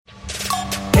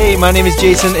Hey, my name is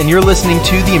Jason, and you're listening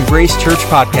to the Embrace Church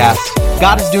podcast.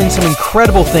 God is doing some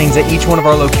incredible things at each one of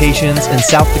our locations in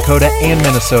South Dakota and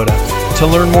Minnesota. To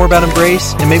learn more about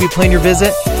Embrace and maybe plan your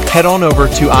visit, head on over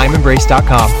to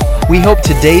imembrace.com. We hope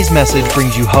today's message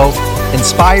brings you hope,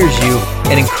 inspires you,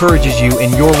 and encourages you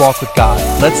in your walk with God.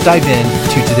 Let's dive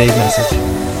into today's message.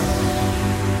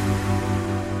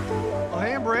 Well,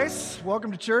 hey, Embrace.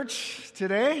 Welcome to church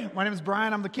today. My name is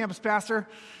Brian. I'm the campus pastor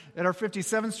at our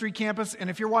 57th Street campus. And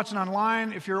if you're watching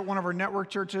online, if you're at one of our network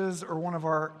churches or one of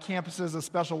our campuses, a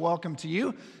special welcome to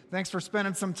you. Thanks for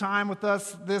spending some time with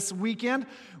us this weekend.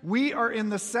 We are in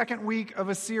the second week of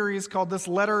a series called This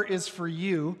Letter Is For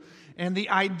You. And the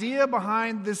idea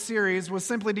behind this series was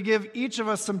simply to give each of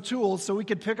us some tools so we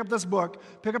could pick up this book,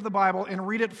 pick up the Bible, and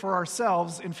read it for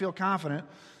ourselves and feel confident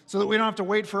so that we don't have to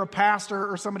wait for a pastor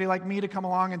or somebody like me to come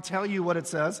along and tell you what it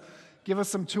says. Give us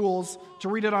some tools to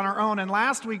read it on our own. And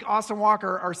last week, Austin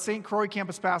Walker, our St. Croix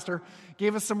campus pastor,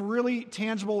 gave us some really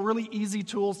tangible, really easy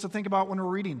tools to think about when we're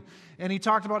reading. And he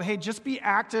talked about, hey, just be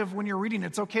active when you're reading.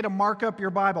 It's okay to mark up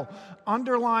your Bible.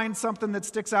 Underline something that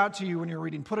sticks out to you when you're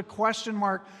reading. Put a question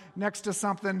mark next to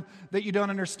something that you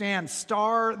don't understand.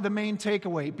 Star the main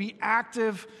takeaway. Be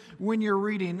active when you're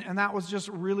reading. And that was just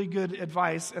really good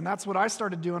advice. And that's what I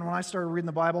started doing when I started reading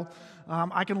the Bible.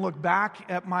 I can look back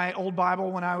at my old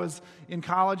Bible when I was in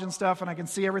college and stuff, and I can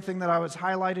see everything that I was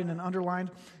highlighting and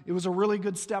underlined. It was a really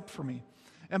good step for me.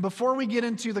 And before we get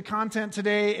into the content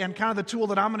today and kind of the tool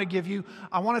that I'm going to give you,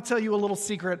 I want to tell you a little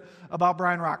secret about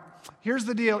Brian Rock. Here's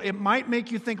the deal. It might make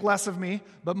you think less of me,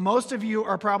 but most of you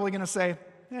are probably going to say,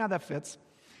 yeah, that fits.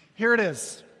 Here it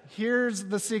is. Here's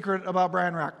the secret about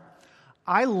Brian Rock.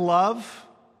 I love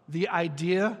the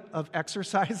idea of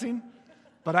exercising,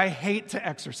 but I hate to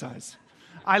exercise.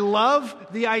 I love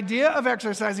the idea of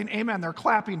exercising. Amen. They're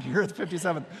clapping here at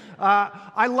 57.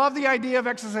 I love the idea of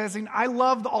exercising. I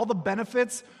love all the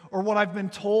benefits, or what I've been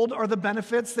told are the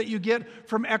benefits that you get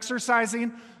from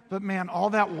exercising. But man, all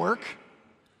that work,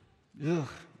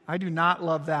 I do not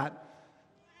love that.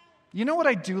 You know what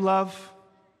I do love?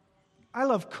 I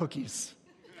love cookies.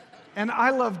 And I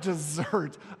love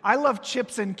dessert. I love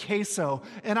chips and queso.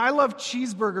 And I love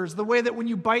cheeseburgers. The way that when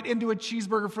you bite into a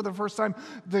cheeseburger for the first time,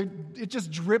 it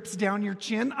just drips down your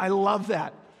chin. I love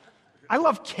that. I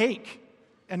love cake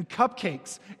and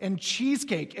cupcakes and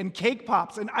cheesecake and cake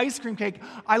pops and ice cream cake.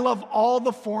 I love all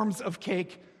the forms of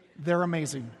cake. They're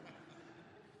amazing.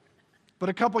 But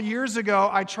a couple years ago,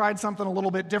 I tried something a little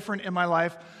bit different in my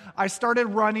life. I started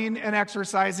running and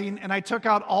exercising, and I took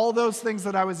out all those things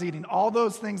that I was eating, all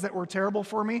those things that were terrible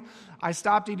for me. I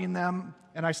stopped eating them,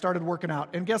 and I started working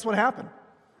out. And guess what happened?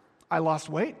 I lost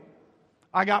weight.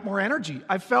 I got more energy.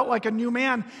 I felt like a new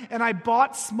man, and I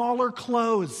bought smaller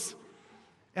clothes,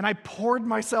 and I poured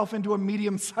myself into a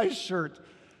medium-sized shirt.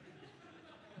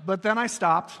 But then I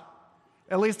stopped.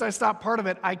 At least I stopped part of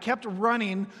it. I kept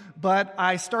running, but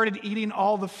I started eating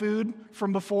all the food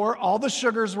from before. All the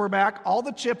sugars were back. All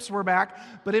the chips were back.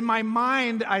 But in my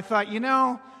mind, I thought,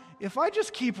 if I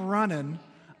just keep running,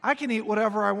 I can eat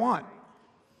whatever I want.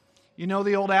 You know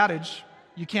the old adage,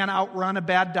 you can't outrun a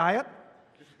bad diet?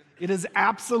 It is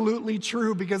absolutely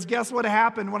true, because guess what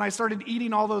happened when I started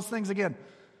eating all those things again?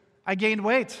 I gained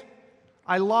weight.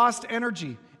 I lost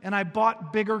energy, and I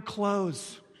bought bigger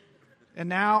clothes. And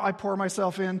now I pour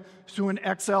myself into an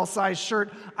XL size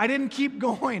shirt. I didn't keep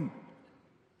going.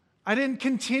 I didn't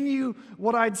continue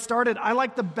what I'd started. I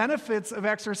liked the benefits of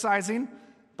exercising,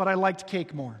 but I liked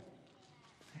cake more.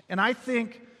 And I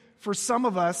think for some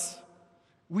of us,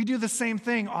 we do the same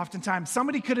thing oftentimes.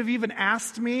 Somebody could have even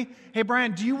asked me, hey,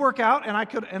 Brian, do you work out? And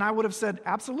I would have said,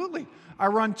 absolutely. I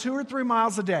run 2 or 3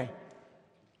 miles a day.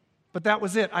 But that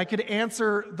was it. I could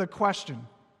answer the question.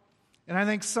 And I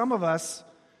think some of us,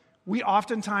 we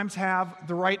oftentimes have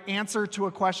the right answer to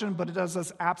a question, but it does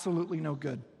us absolutely no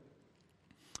good.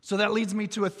 So that leads me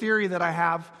to a theory that I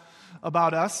have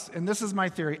about us, and this is my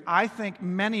theory. I think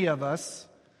many of us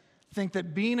think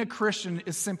that being a Christian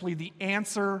is simply the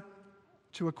answer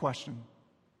to a question.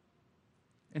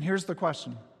 And here's the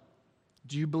question.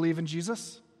 Do you believe in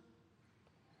Jesus?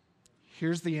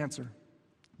 Here's the answer.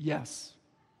 Yes.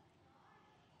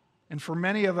 And for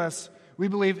many of us, we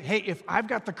believe, hey, if I've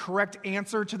got the correct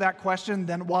answer to that question,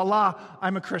 then voila,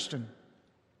 I'm a Christian.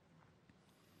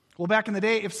 Well, back in the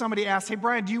day, if somebody asked, hey,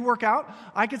 Brian, do you work out?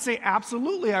 I could say,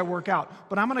 absolutely, I work out.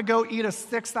 But I'm going to go eat a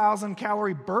 6,000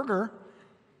 calorie burger.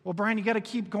 Well, Brian, you got to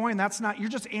keep going. You're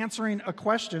just answering a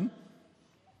question.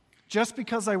 Just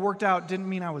because I worked out didn't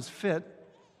mean I was fit.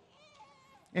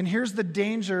 And here's the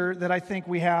danger that I think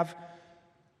we have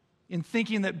in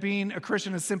thinking that being a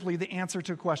Christian is simply the answer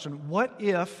to a question. What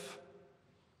if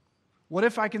What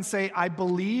if I can say, I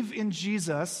believe in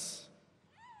Jesus,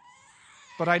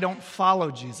 but I don't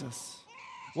follow Jesus?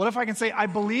 What if I can say, I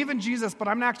believe in Jesus, but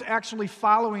I'm not actually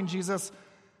following Jesus?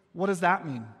 What does that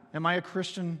mean? Am I a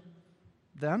Christian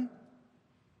then?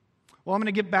 Well, I'm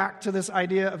going to get back to this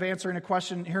idea of answering a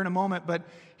question here in a moment, but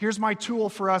here's my tool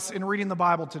for us in reading the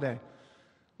Bible today.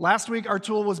 Last week, our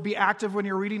tool was be active when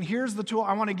you're reading. Here's the tool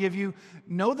I want to give you.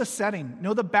 Know the setting.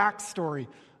 Know the backstory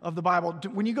of the Bible.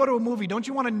 When you go to a movie, don't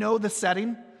you want to know the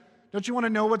setting? Don't you want to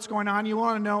know what's going on? You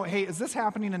want to know, hey, is this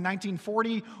happening in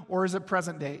 1940 or is it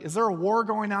present day? Is there a war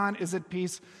going on? Is it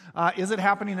peace? Is it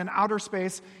happening in outer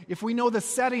space? If we know the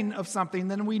setting of something,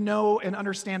 then we know and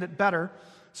understand it better.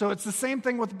 So it's the same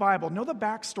thing with the Bible. Know the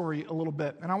backstory a little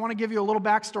bit. And I want to give you a little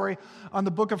backstory on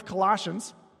the book of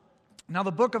Colossians. Now,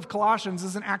 the book of Colossians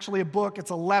isn't actually a book,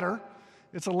 it's a letter.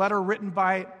 It's a letter written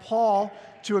by Paul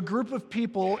to a group of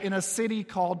people in a city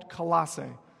called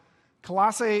Colossae.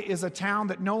 Colossae is a town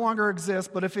that no longer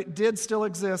exists, but if it did still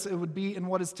exist, it would be in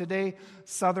what is today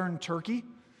southern Turkey.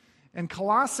 And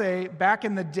Colossae, back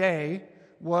in the day,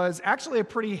 was actually a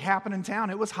pretty happening town.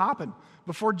 It was hopping.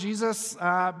 Before Jesus,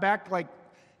 back like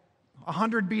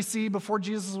 100 BC, before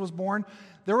Jesus was born,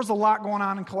 there was a lot going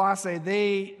on in Colossae.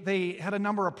 They had a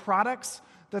number of products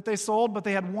that they sold, but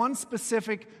they had one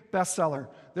specific bestseller.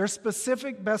 Their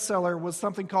specific bestseller was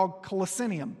something called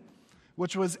Colosseum,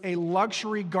 which was a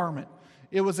luxury garment.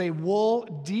 It was a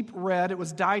wool, deep red. It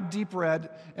was dyed deep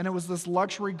red, and it was this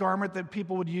luxury garment that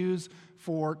people would use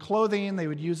for clothing. They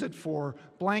would use it for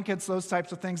blankets, those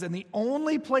types of things. And the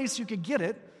only place you could get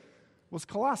it was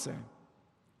Colossae.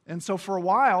 And so for a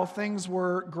while, things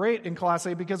were great in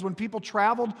Colossae because when people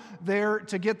traveled there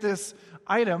to get this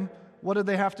item, what did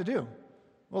they have to do?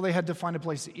 Well, they had to find a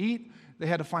place to eat. They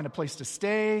had to find a place to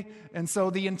stay. And so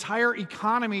the entire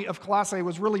economy of Colossae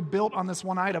was really built on this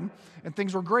one item, and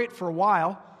things were great for a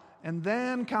while. And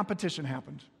then competition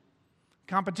happened.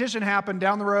 Competition happened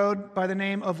down the road by the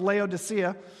name of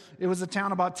Laodicea. It was a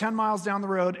town about 10 miles down the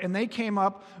road, and they came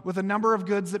up with a number of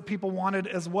goods that people wanted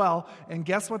as well. And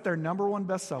guess what their number one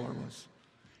bestseller was?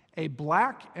 A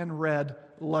black and red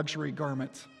luxury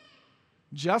garment.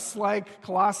 Just like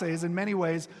Colossae's in many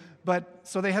ways, but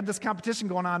so they had this competition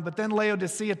going on, but then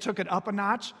Laodicea took it up a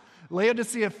notch.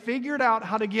 Laodicea figured out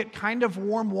how to get kind of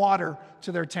warm water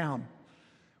to their town.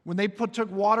 When they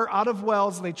took water out of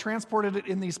wells, they transported it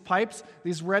in these pipes,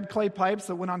 these red clay pipes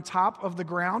that went on top of the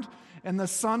ground, and the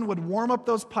sun would warm up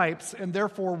those pipes and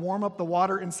therefore warm up the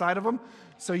water inside of them.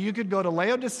 So you could go to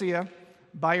Laodicea,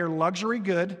 buy your luxury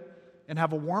good, and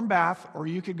have a warm bath, or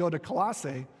you could go to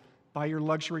Colossae, buy your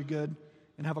luxury good,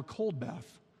 and have a cold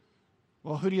bath.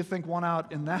 Well, who do you think won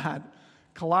out in that?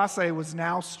 Colossae was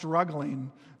now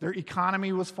struggling. Their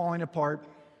economy was falling apart.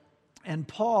 And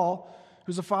Paul,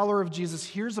 who's a follower of Jesus,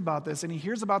 hears about this, and he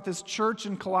hears about this church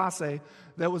in Colossae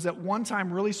that was at one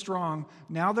time really strong.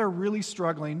 Now they're really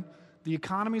struggling. The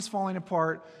economy's falling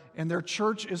apart, and their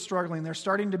church is struggling. They're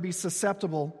starting to be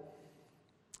susceptible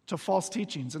to false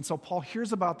teachings. And so Paul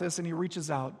hears about this, and he reaches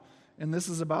out. And this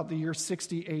is about the year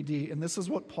 60 AD. And this is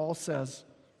what Paul says.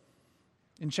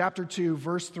 In chapter 2,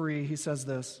 verse 3, he says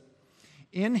this: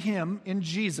 In him, in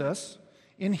Jesus,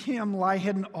 in him lie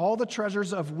hidden all the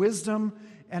treasures of wisdom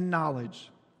and knowledge.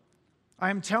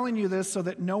 I am telling you this so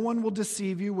that no one will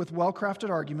deceive you with well-crafted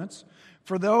arguments.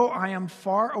 For though I am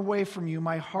far away from you,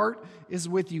 my heart is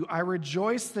with you. I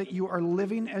rejoice that you are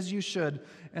living as you should,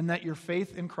 and that your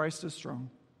faith in Christ is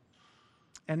strong.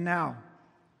 And now,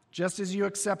 just as you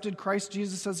accepted Christ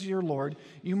Jesus as your Lord,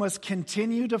 you must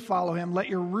continue to follow him. Let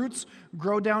your roots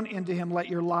grow down into him. Let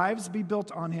your lives be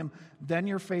built on him. Then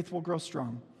your faith will grow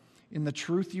strong in the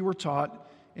truth you were taught,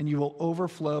 and you will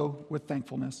overflow with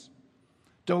thankfulness.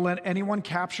 Don't let anyone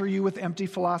capture you with empty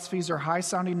philosophies or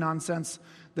high-sounding nonsense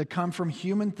that come from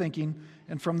human thinking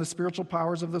and from the spiritual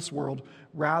powers of this world,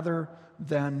 rather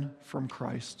than from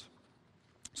Christ.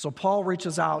 So Paul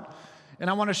reaches out. And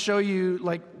I want to show you,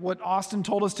 like what Austin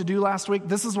told us to do last week.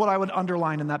 This is what I would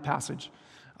underline in that passage.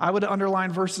 I would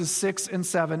underline verses 6 and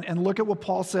 7. And look at what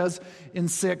Paul says in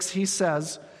 6. He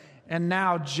says, and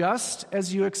now, just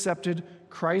as you accepted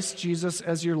Christ Jesus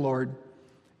as your Lord,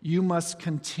 you must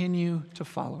continue to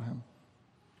follow him.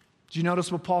 Do you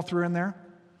notice what Paul threw in there?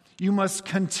 You must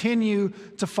continue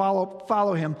to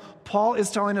follow him. Paul is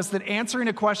telling us that answering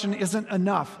a question isn't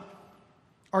enough.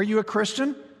 Are you a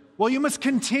Christian? Well, you must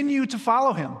continue to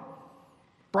follow him.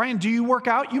 Brian, do you work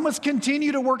out? You must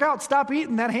continue to work out. Stop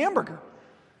eating that hamburger.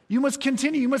 You must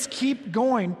continue. You must keep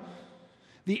going.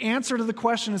 The answer to the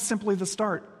question is simply the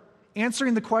start.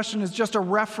 Answering the question is just a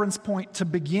reference point to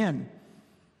begin.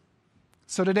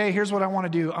 So today, here's what I want to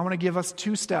do. I want to give us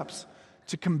 2 steps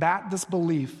to combat this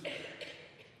belief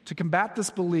to combat this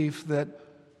belief that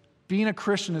being a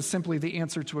Christian is simply the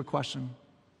answer to a question.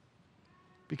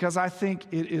 Because I think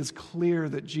it is clear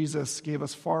that Jesus gave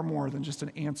us far more than just an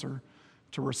answer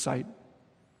to recite.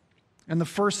 And the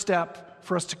first step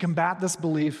for us to combat this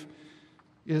belief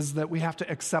is that we have to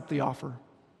accept the offer.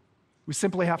 We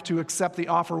simply have to accept the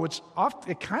offer, which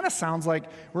it kind of sounds like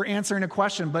we're answering a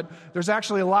question, but there's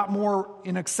actually a lot more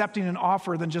in accepting an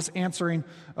offer than just answering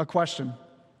a question.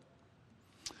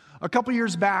 A couple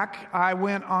years back, I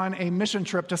went on a mission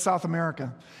trip to South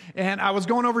America, and I was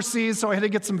going overseas, so I had to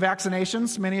get some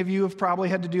vaccinations. Many of you have probably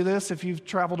had to do this if you've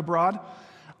traveled abroad.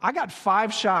 I got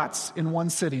 5 shots in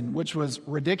one sitting, which was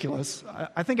ridiculous.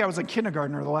 I think I was a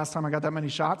kindergartner the last time I got that many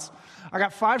shots. I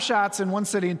got 5 shots in one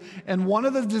sitting, and one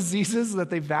of the diseases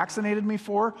that they vaccinated me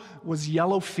for was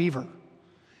yellow fever.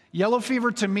 Yellow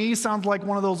fever to me sounds like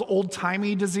one of those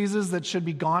old-timey diseases that should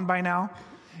be gone by now.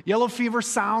 Yellow fever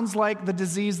sounds like the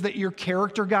disease that your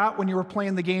character got when you were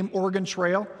playing the game Oregon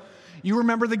Trail. You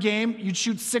remember the game? You'd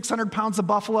shoot 600 pounds of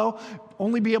buffalo,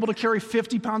 only be able to carry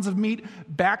 50 pounds of meat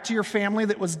back to your family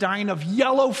that was dying of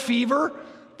yellow fever.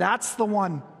 That's the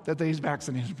one that they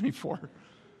vaccinated me for.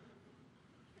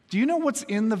 Do you know what's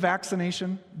in the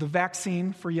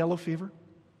vaccine for yellow fever?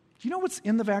 Do you know what's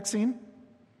in the vaccine?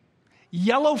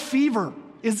 Yellow fever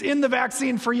is in the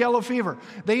vaccine for yellow fever.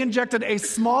 They injected a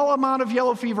small amount of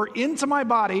yellow fever into my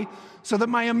body so that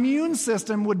my immune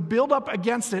system would build up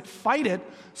against it, fight it,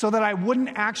 so that I wouldn't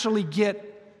actually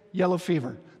get yellow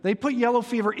fever. They put yellow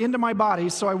fever into my body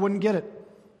so I wouldn't get it.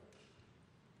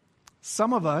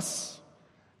 Some of us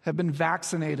have been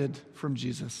vaccinated from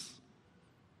Jesus.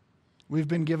 We've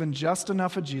been given just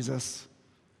enough of Jesus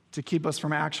to keep us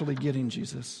from actually getting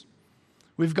Jesus.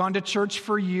 We've gone to church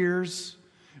for years.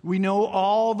 We know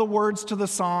all the words to the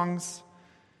songs.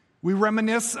 We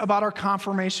reminisce about our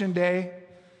confirmation day.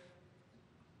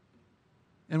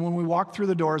 And when we walk through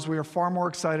the doors, we are far more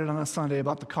excited on a Sunday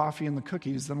about the coffee and the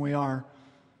cookies than we are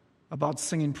about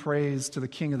singing praise to the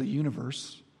King of the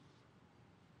universe.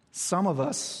 Some of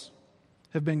us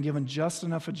have been given just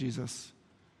enough of Jesus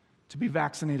to be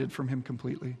vaccinated from him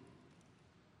completely.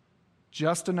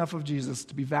 Just enough of Jesus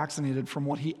to be vaccinated from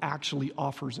what he actually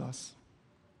offers us.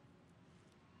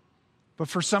 But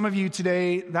for some of you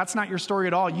today, that's not your story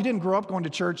at all. You didn't grow up going to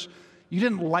church. You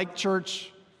didn't like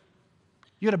church.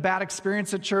 You had a bad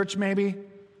experience at church, maybe.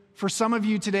 For some of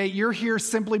you today, you're here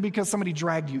simply because somebody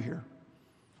dragged you here.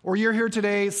 Or you're here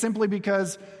today simply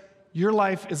because your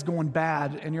life is going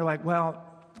bad, and you're like, well,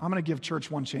 I'm going to give church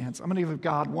one chance. I'm going to give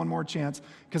God one more chance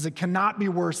because it cannot be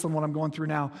worse than what I'm going through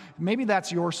now. Maybe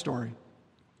that's your story.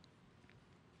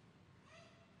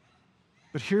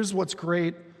 But here's what's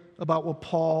great about what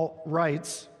Paul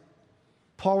writes.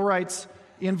 Paul writes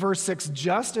in verse 6,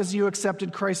 just as you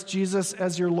accepted Christ Jesus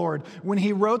as your Lord. When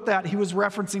he wrote that, he was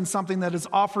referencing something that is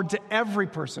offered to every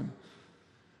person.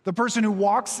 The person who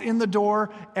walks in the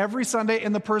door every Sunday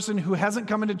and the person who hasn't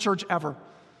come into church ever.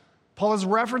 Paul is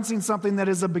referencing something that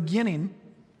is a beginning.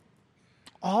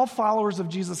 All followers of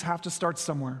Jesus have to start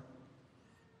somewhere.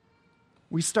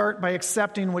 We start by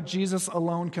accepting what Jesus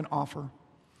alone can offer.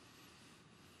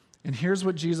 And here's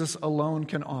what Jesus alone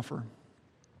can offer.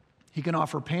 He can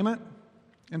offer payment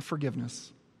and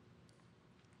forgiveness.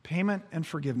 Payment and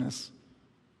forgiveness.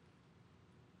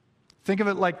 Think of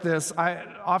it like this.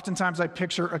 Oftentimes I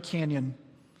picture a canyon.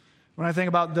 When I think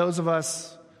about those of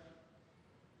us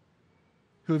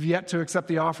who have yet to accept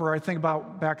the offer, I think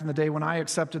about back in the day when I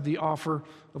accepted the offer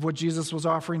of what Jesus was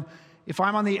offering. If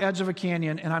I'm on the edge of a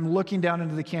canyon and I'm looking down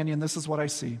into the canyon, this is what I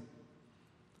see.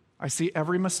 I see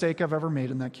every mistake I've ever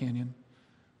made in that canyon.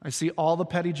 I see all the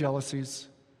petty jealousies.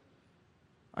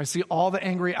 I see all the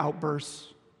angry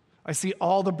outbursts. I see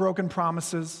all the broken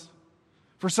promises.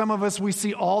 For some of us, we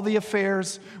see all the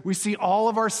affairs. We see all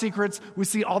of our secrets. We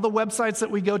see all the websites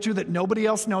that we go to that nobody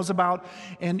else knows about.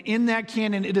 And in that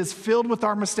canyon, it is filled with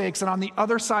our mistakes. And on the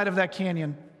other side of that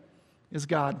canyon is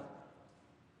God.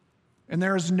 And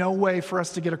there is no way for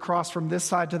us to get across from this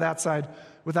side to that side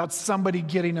without somebody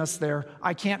getting us there.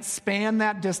 I can't span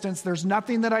that distance. There's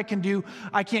nothing that I can do.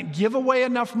 I can't give away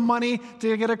enough money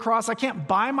to get across. I can't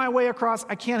buy my way across.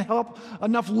 I can't help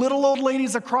enough little old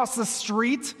ladies across the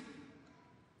street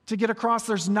to get across.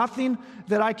 There's nothing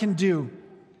that I can do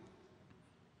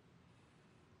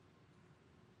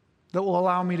that will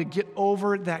allow me to get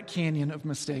over that canyon of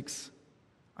mistakes.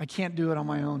 I can't do it on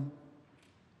my own.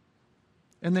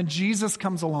 And then Jesus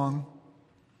comes along,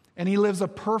 and he lives a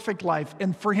perfect life.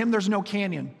 And for him, there's no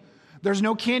canyon. There's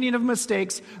no canyon of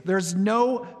mistakes. There's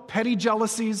no petty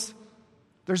jealousies.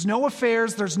 There's no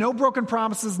affairs. There's no broken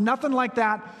promises. Nothing like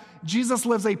that. Jesus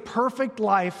lives a perfect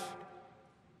life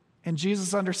And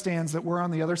Jesus understands that we're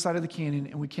on the other side of the canyon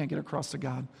and we can't get across to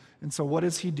God. And so what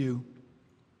does he do?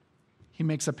 He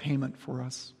makes a payment for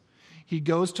us. He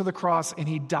goes to the cross and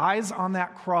he dies on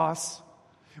that cross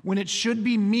when it should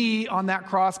be me on that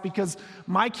cross, because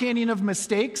my canyon of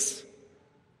mistakes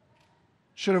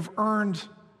should have earned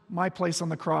my place on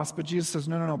the cross. But Jesus says,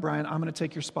 no, Brian, I'm going to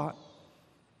take your spot.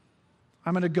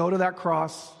 I'm going to go to that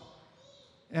cross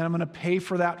and I'm going to pay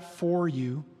for that for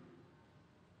you.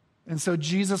 And so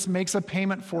Jesus makes a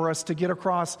payment for us to get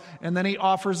across, and then he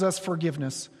offers us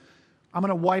forgiveness. I'm going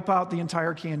to wipe out the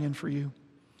entire canyon for you.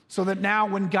 So that now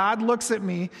when God looks at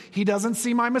me, he doesn't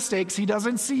see my mistakes. He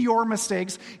doesn't see your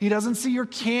mistakes. He doesn't see your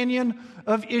canyon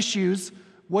of issues.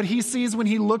 What he sees when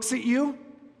he looks at you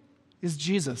is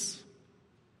Jesus.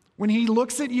 When he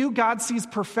looks at you, God sees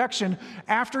perfection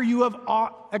after you have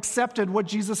accepted what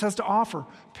Jesus has to offer.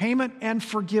 Payment and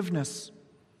forgiveness.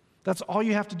 That's all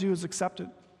you have to do is accept it.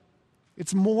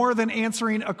 It's more than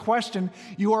answering a question.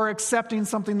 You are accepting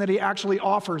something that he actually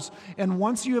offers. And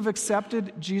once you have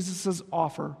accepted Jesus'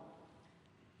 offer,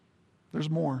 there's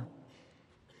more.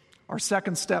 Our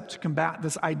second step to combat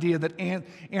this idea that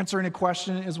answering a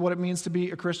question is what it means to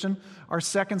be a Christian, our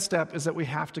second step is that we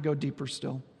have to go deeper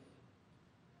still.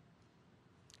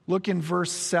 Look in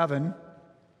verse 7.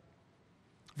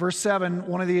 Verse 7,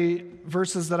 one of the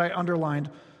verses that I underlined,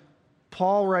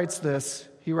 Paul writes this.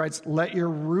 He writes, let your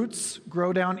roots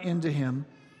grow down into him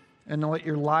and let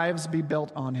your lives be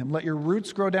built on him. Let your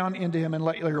roots grow down into him and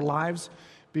let your lives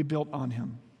be built on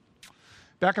him.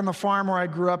 Back on the farm where I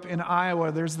grew up in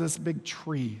Iowa, there's this big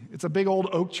tree. It's a big old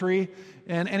oak tree.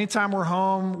 And anytime we're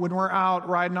home, when we're out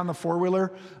riding on the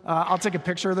four-wheeler, I'll take a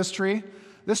picture of this tree.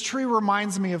 This tree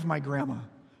reminds me of my grandma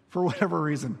for whatever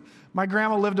reason. My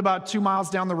grandma lived about 2 miles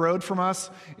down the road from us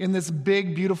in this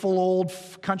big, beautiful old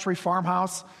country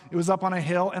farmhouse. It was up on a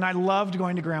hill, and I loved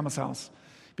going to grandma's house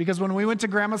because when we went to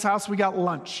grandma's house, we got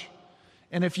lunch.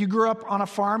 And if you grew up on a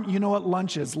farm, you know what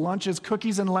lunch is. Lunch is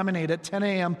cookies and lemonade at 10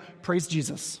 a.m. Praise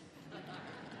Jesus.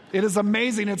 It is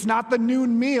amazing. It's not the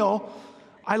noon meal.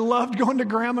 I loved going to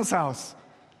grandma's house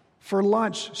for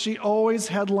lunch. She always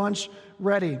had lunch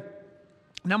ready.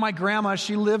 Now, my grandma,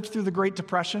 she lived through the Great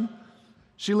Depression.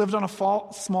 She lived on a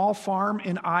small farm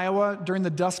in Iowa during the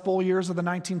Dust Bowl years of the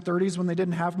 1930s when they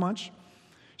didn't have much.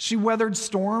 She weathered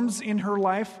storms in her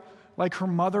life, like her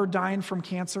mother dying from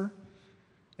cancer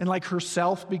and like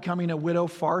herself becoming a widow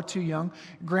far too young.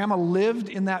 Grandma lived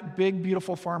in that big,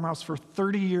 beautiful farmhouse for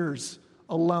 30 years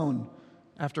alone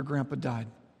after Grandpa died.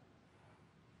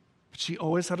 But she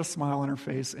always had a smile on her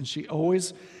face, and she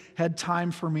always had time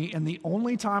for me. And the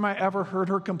only time I ever heard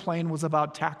her complain was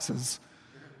about taxes,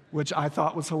 which I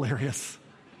thought was hilarious.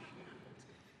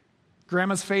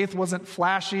 Grandma's faith wasn't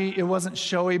flashy, it wasn't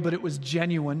showy, but it was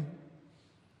genuine.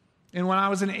 And when I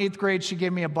was in 8th grade, she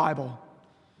gave me a Bible.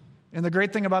 And the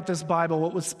great thing about this Bible,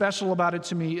 what was special about it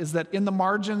to me, is that in the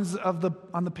margins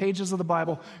on the pages of the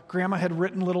Bible, Grandma had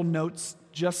written little notes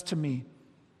just to me.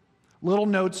 Little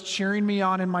notes cheering me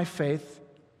on in my faith.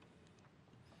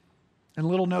 And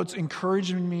little notes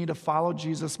encouraging me to follow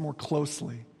Jesus more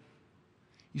closely.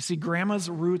 You see, Grandma's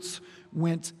roots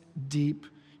went deep.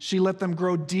 She let them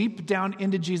grow deep down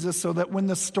into Jesus so that when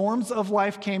the storms of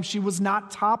life came, she was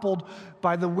not toppled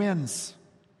by the winds.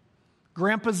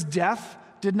 Grandpa's death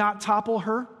did not topple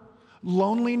her.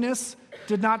 Loneliness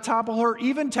did not topple her.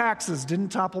 Even taxes didn't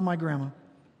topple my grandma.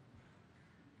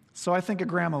 So I think of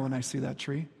Grandma when I see that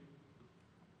tree.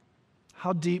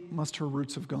 How deep must her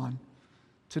roots have gone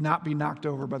to not be knocked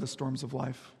over by the storms of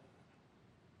life?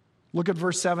 Look at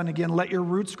verse 7 again. Let your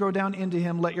roots grow down into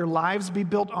him. Let your lives be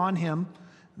built on him.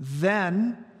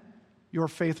 Then your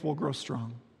faith will grow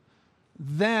strong.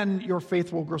 Then your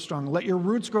faith will grow strong. Let your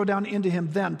roots grow down into him.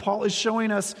 Then Paul is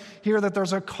showing us here that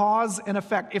there's a cause and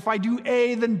effect. If I do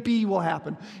A, then B will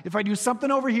happen. If I do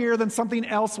something over here, then something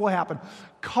else will happen.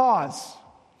 Cause.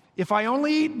 If I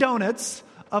only eat donuts,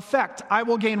 effect, I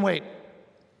will gain weight.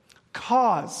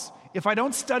 Cause. If I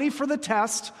don't study for the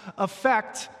test,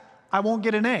 effect, I won't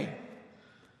get an A.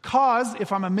 Cause,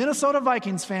 if I'm a Minnesota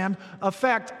Vikings fan,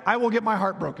 effect, I will get my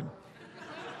heart broken.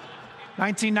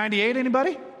 1998,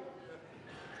 anybody?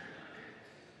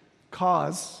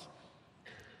 Cause,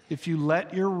 if you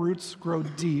let your roots grow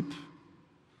deep,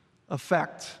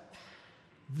 effect,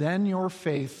 then your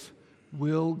faith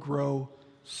will grow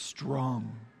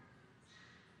strong.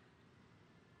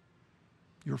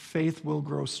 Your faith will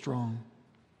grow strong.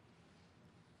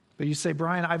 But you say,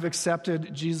 Brian, I've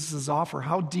accepted Jesus' offer.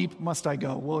 How deep must I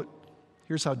go? Well,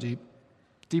 here's how deep.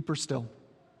 Deeper still.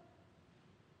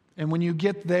 And when you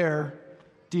get there,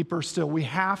 deeper still. We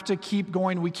have to keep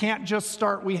going. We can't just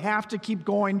start. We have to keep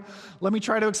going. Let me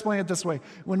try to explain it this way.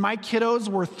 When my kiddos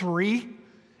were 3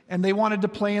 and they wanted to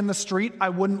play in the street, I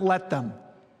wouldn't let them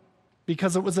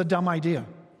because it was a dumb idea.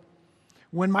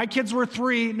 When my kids were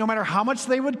 3, no matter how much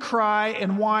they would cry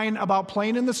and whine about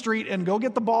playing in the street and go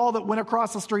get the ball that went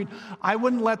across the street, I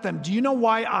wouldn't let them. Do you know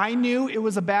why I knew it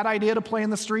was a bad idea to play in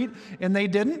the street and they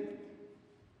didn't?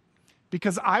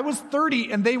 Because I was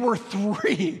 30 and they were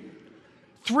 3.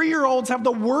 3-year-olds have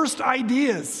the worst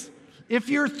ideas. If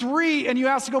you're 3 and you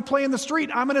ask to go play in the street,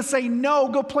 I'm going to say, no,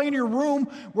 go play in your room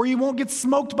where you won't get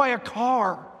smoked by a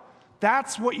car.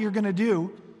 That's what you're going to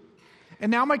do.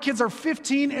 And now my kids are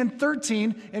 15 and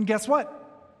 13, and guess what?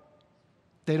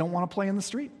 They don't want to play in the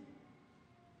street.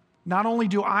 Not only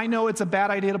do I know it's a bad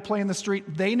idea to play in the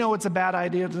street, they know it's a bad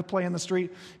idea to play in the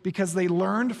street because they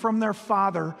learned from their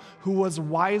father who was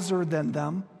wiser than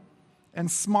them and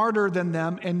smarter than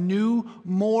them and knew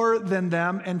more than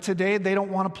them, and today they don't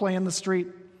want to play in the street.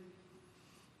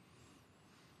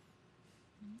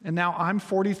 And now I'm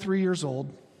 43 years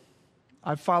old.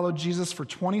 I've followed Jesus for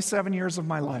 27 years of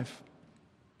my life.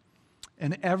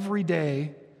 And every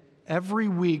day, every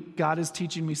week, God is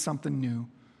teaching me something new.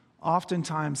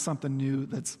 Oftentimes something new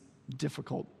that's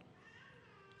difficult.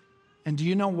 And do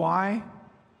you know why,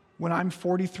 when I'm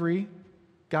 43,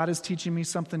 God is teaching me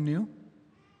something new?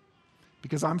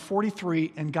 Because I'm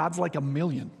 43 and God's like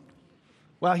 1,000,000.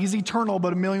 Well, he's eternal,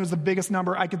 but 1,000,000 was the biggest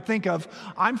number I could think of.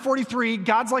 I'm 43,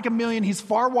 God's like 1,000,000. He's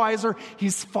far wiser,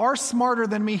 he's far smarter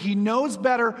than me, he knows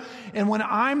better. And when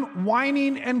I'm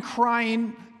whining and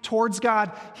crying towards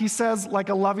God, he says, like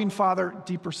a loving father,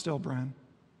 deeper still, Brian.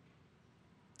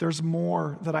 There's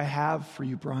more that I have for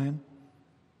you, Brian.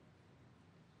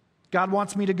 God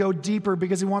wants me to go deeper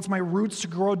because he wants my roots to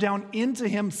grow down into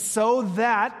him so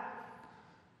that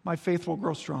my faith will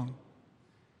grow strong.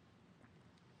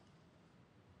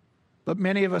 But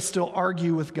many of us still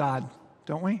argue with God,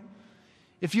 don't we?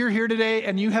 If you're here today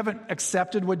and you haven't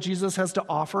accepted what Jesus has to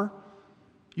offer,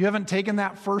 you haven't taken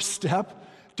that first step,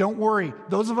 don't worry.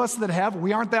 Those of us that have,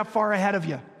 we aren't that far ahead of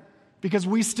you because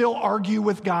we still argue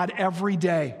with God every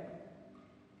day.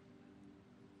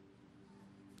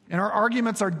 And our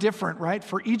arguments are different, right?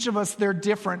 For each of us, they're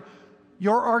different.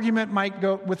 Your argument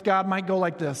with God might go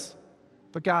like this.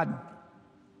 But God,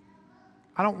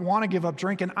 I don't want to give up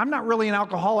drinking. I'm not really an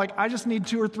alcoholic. I just need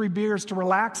 2 or 3 beers to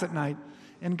relax at night.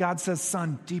 And God says,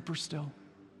 son, deeper still.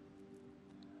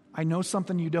 I know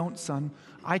something you don't, son.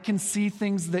 I can see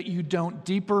things that you don't.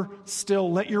 Deeper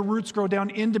still. Let your roots grow down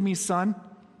into me, son.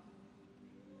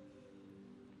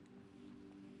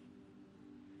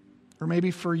 Or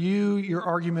maybe for you, your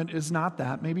argument is not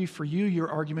that. Maybe for you, your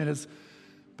argument is,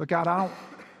 but God, I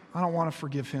don't want to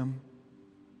forgive him.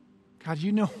 God,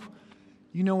 you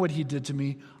know what he did to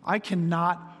me. I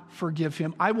cannot forgive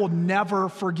him. I will never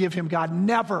forgive him, God,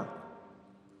 never.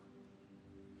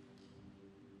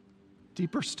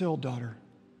 Deeper still, daughter.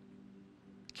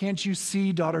 Can't you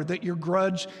see, daughter, that your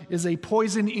grudge is a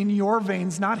poison in your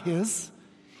veins, not his?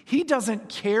 He doesn't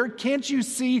care. Can't you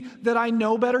see that I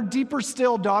know better? Deeper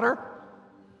still, daughter.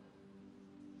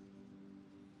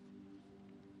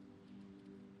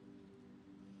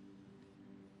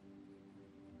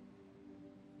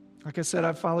 Like I said,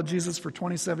 I've followed Jesus for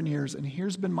 27 years, and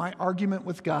here's been my argument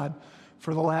with God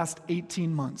for the last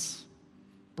 18 months.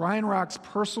 Brian Rock's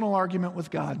personal argument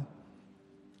with God.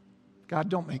 God,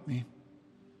 don't make me.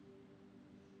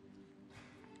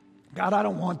 God, I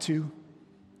don't want to.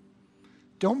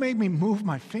 Don't make me move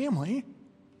my family.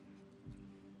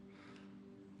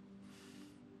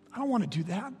 I don't want to do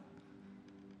that.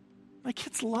 My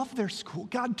kids love their school.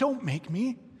 God, don't make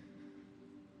me.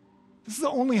 This is the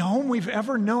only home we've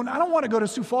ever known. I don't want to go to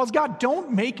Sioux Falls. God,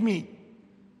 don't make me.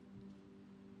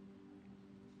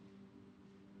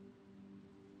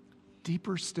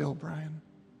 Deeper still, Brian.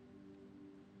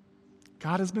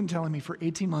 God has been telling me for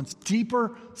 18 months,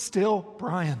 deeper still,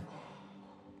 Brian.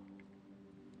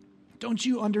 Don't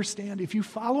you understand? If you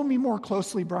follow me more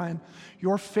closely, Brian,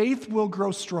 your faith will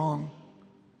grow strong.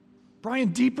 Brian,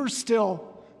 deeper still.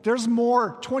 There's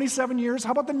more. 27 years.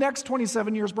 How about the next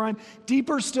 27 years, Brian?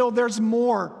 Deeper still, there's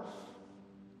more.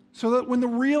 So that when the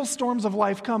real storms of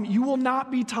life come, you will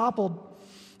not be toppled.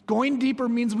 Going deeper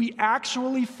means we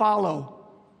actually follow.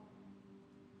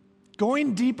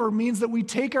 Going deeper means that we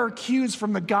take our cues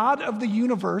from the God of the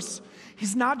universe.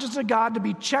 He's not just a God to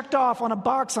be checked off on a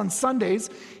box on Sundays.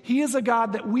 He is a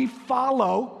God that we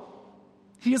follow.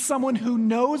 He is someone who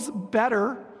knows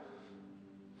better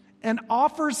and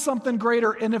offers something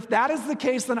greater. And if that is the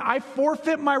case, then I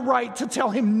forfeit my right to tell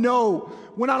him no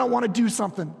when I don't want to do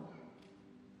something.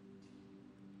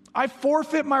 I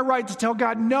forfeit my right to tell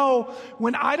God no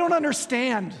when I don't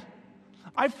understand.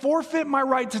 I forfeit my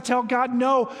right to tell God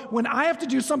no when I have to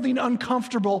do something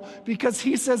uncomfortable because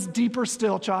he says, deeper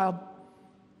still, child.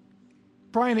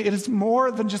 Brian, it is more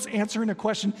than just answering a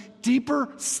question.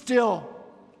 Deeper still.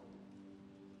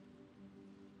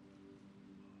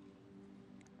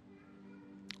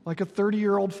 Like a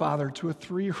 30-year-old father to a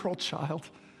 3-year-old child,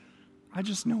 I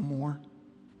just know more.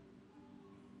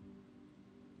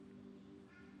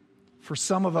 For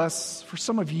some of us, for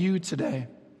some of you today,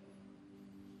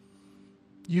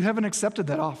 you haven't accepted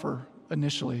that offer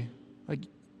initially. Like,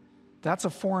 that's a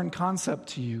foreign concept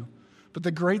to you. But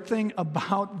the great thing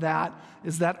about that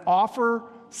is that offer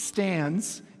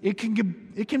stands. It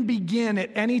can begin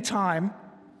at any time.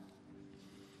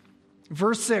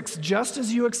 Verse 6, just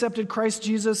as you accepted Christ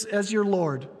Jesus as your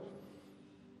Lord.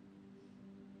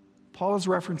 Paul is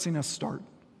referencing a start,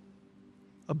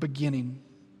 a beginning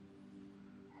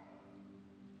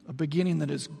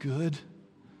that is good,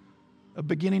 a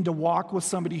beginning to walk with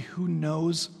somebody who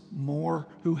knows more,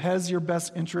 who has your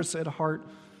best interests at heart.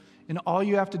 And all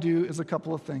you have to do is a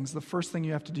couple of things. The first thing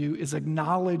you have to do is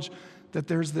acknowledge that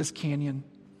there's this canyon.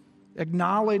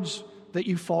 Acknowledge that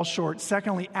you fall short.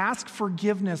 Secondly, ask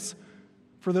forgiveness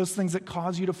for those things that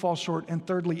cause you to fall short. And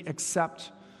thirdly,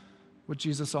 accept what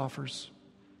Jesus offers.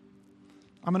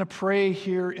 I'm going to pray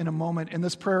here in a moment, and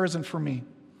this prayer isn't for me.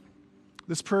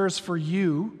 This prayer is for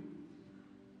you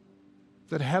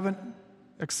that haven't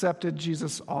accepted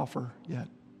Jesus' offer yet.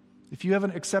 If you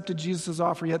haven't accepted Jesus'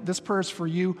 offer yet, this prayer is for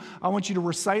you. I want you to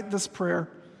recite this prayer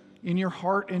in your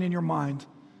heart and in your mind.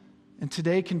 And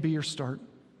today can be your start.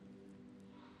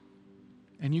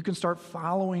 And you can start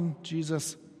following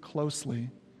Jesus closely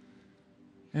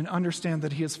and understand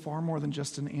that he is far more than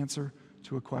just an answer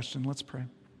to a question. Let's pray.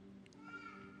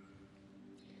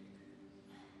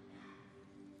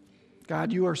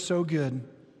 God, you are so good.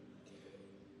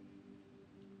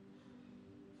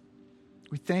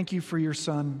 We thank you for your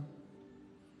Son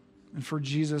and for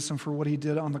Jesus and for what he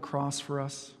did on the cross for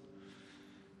us.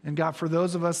 And God, for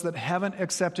those of us that haven't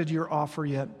accepted your offer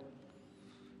yet,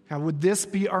 God, would this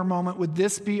be our moment? Would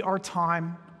this be our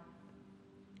time?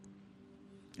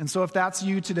 And so if that's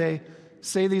you today,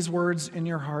 say these words in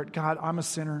your heart. God, I'm a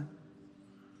sinner.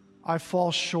 I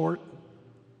fall short.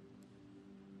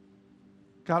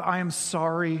 God, I am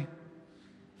sorry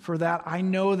for that. I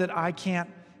know that I can't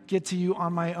get to you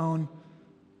on my own.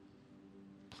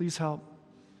 Please help.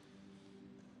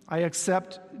 I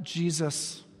accept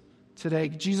Jesus today.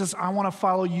 Jesus, I want to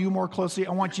follow you more closely.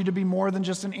 I want you to be more than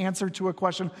just an answer to a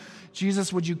question.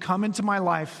 Jesus, would you come into my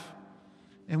life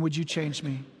and would you change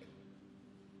me?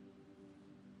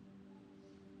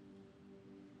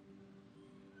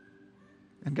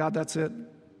 And God, that's it.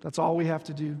 That's all we have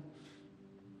to do.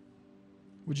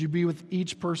 Would you be with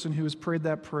each person who has prayed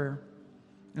that prayer?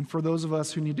 And for those of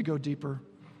us who need to go deeper,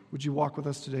 would you walk with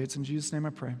us today? It's in Jesus' name I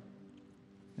pray.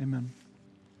 Amen.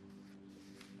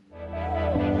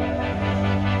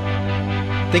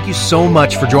 Thank you so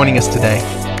much for joining us today.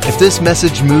 If this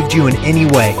message moved you in any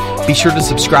way, be sure to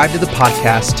subscribe to the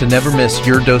podcast to never miss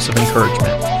your dose of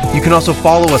encouragement. You can also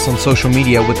follow us on social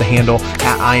media with the handle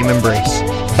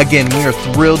 @IamEmbrace. Again, we are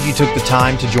thrilled you took the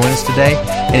time to join us today.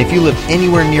 And if you live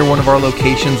anywhere near one of our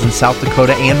locations in South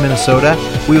Dakota and Minnesota,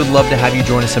 we would love to have you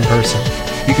join us in person.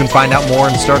 You can find out more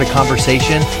and start a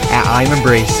conversation at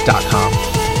IamEmbrace.com.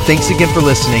 Thanks again for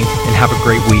listening and have a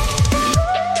great week.